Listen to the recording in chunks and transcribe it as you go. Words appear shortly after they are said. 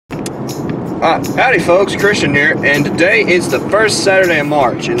Howdy folks, Christian here, and today is the first Saturday of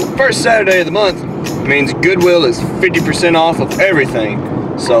March, and the first Saturday of the month means Goodwill is 50% off of everything.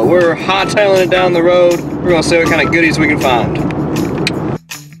 So we're hightailing it down the road. We're going to see what kind of goodies we can find.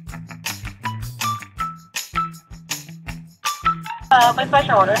 What's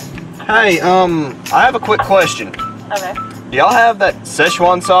your order? Hey, I have a quick question. Okay. Do y'all have that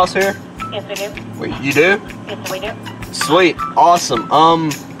Szechuan sauce here? Yes, we do. Wait, you do? Yes, we do. Sweet, awesome.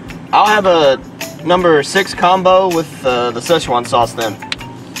 I'll have a number 6 combo with the Szechuan sauce then.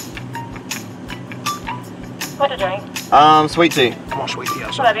 What to drink? Sweet tea. I want sweet tea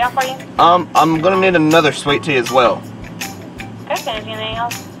also. Will that be on for you? I'm gonna need another sweet tea as well. Okay, can I do anything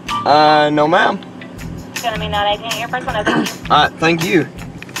else? No ma'am. It's gonna be 918 your first one, okay? Thank you.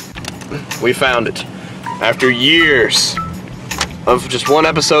 We found it. After years of just one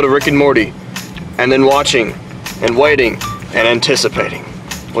episode of Rick and Morty, and then watching, and waiting, and anticipating,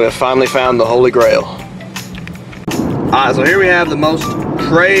 we have finally found the Holy Grail. Alright, so here we have the most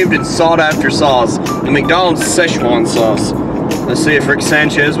craved and sought after sauce, the McDonald's Szechuan sauce. Let's see if Rick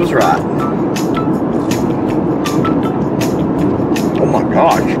Sanchez was right. Oh my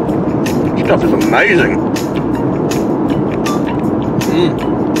gosh, this stuff is amazing.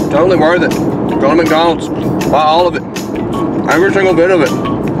 Totally worth it. Go to McDonald's, buy all of it, every single bit of it.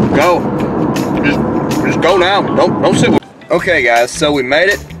 Go, just go now. Don't sit with. Okay guys, so we made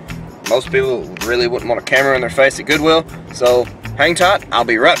it. Most people really wouldn't want a camera in their face at Goodwill, so hang tight, I'll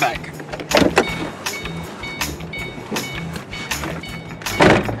be right back.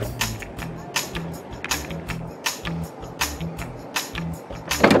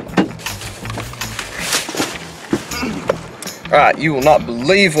 Alright, you will not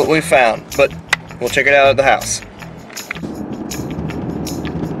believe what we found, but we'll check it out at the house.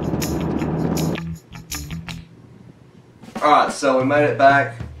 Alright, so we made it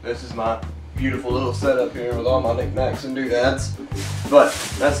back. This is my beautiful little setup here with all my knickknacks and doodads. But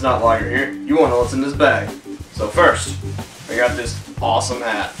that's not why you're here. You want to know what's in this bag. So first, we got this awesome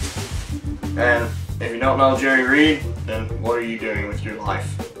hat. And if you don't know Jerry Reed, then what are you doing with your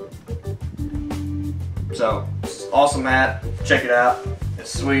life? So, this awesome hat. Check it out.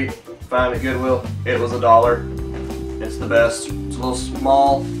 It's sweet. Found it at Goodwill. It was $1. It's the best. It's a little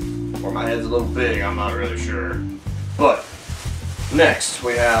small, or my head's a little big. I'm not really sure. But next,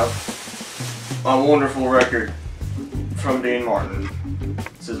 we have a wonderful record from Dean Martin.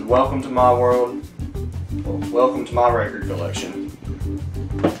 It says, "Welcome to my world. Well, welcome to my record collection."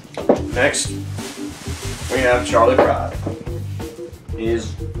 Next, we have Charlie Pride. He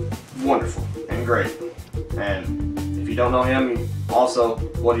is wonderful and great. And if you don't know him, also,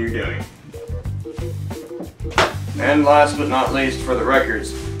 what are you doing? And last but not least, for the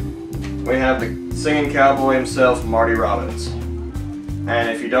records, we have the singing cowboy himself, Marty Robbins. And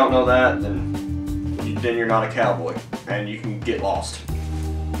if you don't know that, then you're not a cowboy, and you can get lost.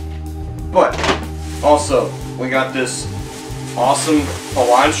 But also, we got this awesome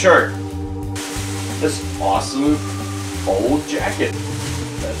Hawaiian shirt, this awesome old jacket,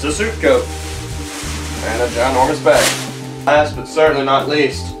 that's a suit coat, and a ginormous bag. Last but certainly not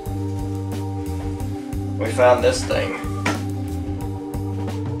least, we found this thing.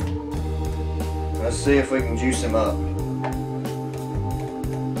 Let's see if we can juice him up.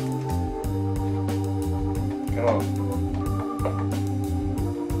 Come on.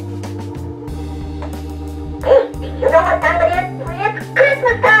 You know what time it is? It's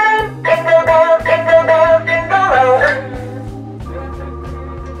Christmas time! Jingle bells, jingle bells, jingle all the way.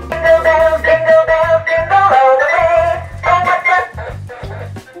 Jingle bells, jingle bells, jingle all the way. Oh, what's up?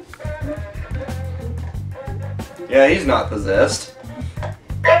 Yeah, he's not possessed.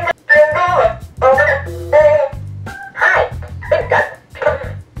 Jingle, jingle all the way. Hi, it's got.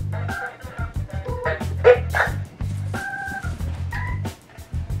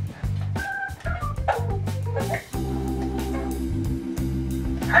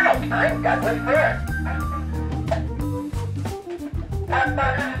 Hi, I'm Douglas Burr. Hi,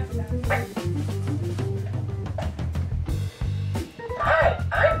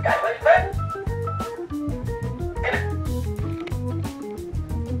 I'm Douglas Burr.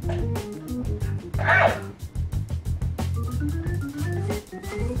 Hi.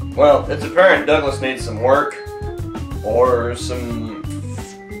 Well, it's apparent Douglas needs some work, or some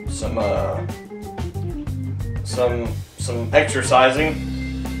exercising.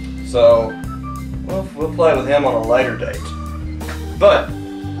 So we'll play with him on a later date. But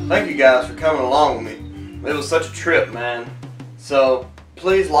thank you guys for coming along with me. It was such a trip, man. So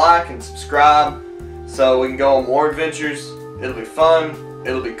please like and subscribe so we can go on more adventures. It'll be fun,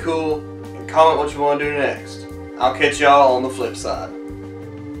 it'll be cool, and comment what you want to do next. I'll catch y'all on the flip side.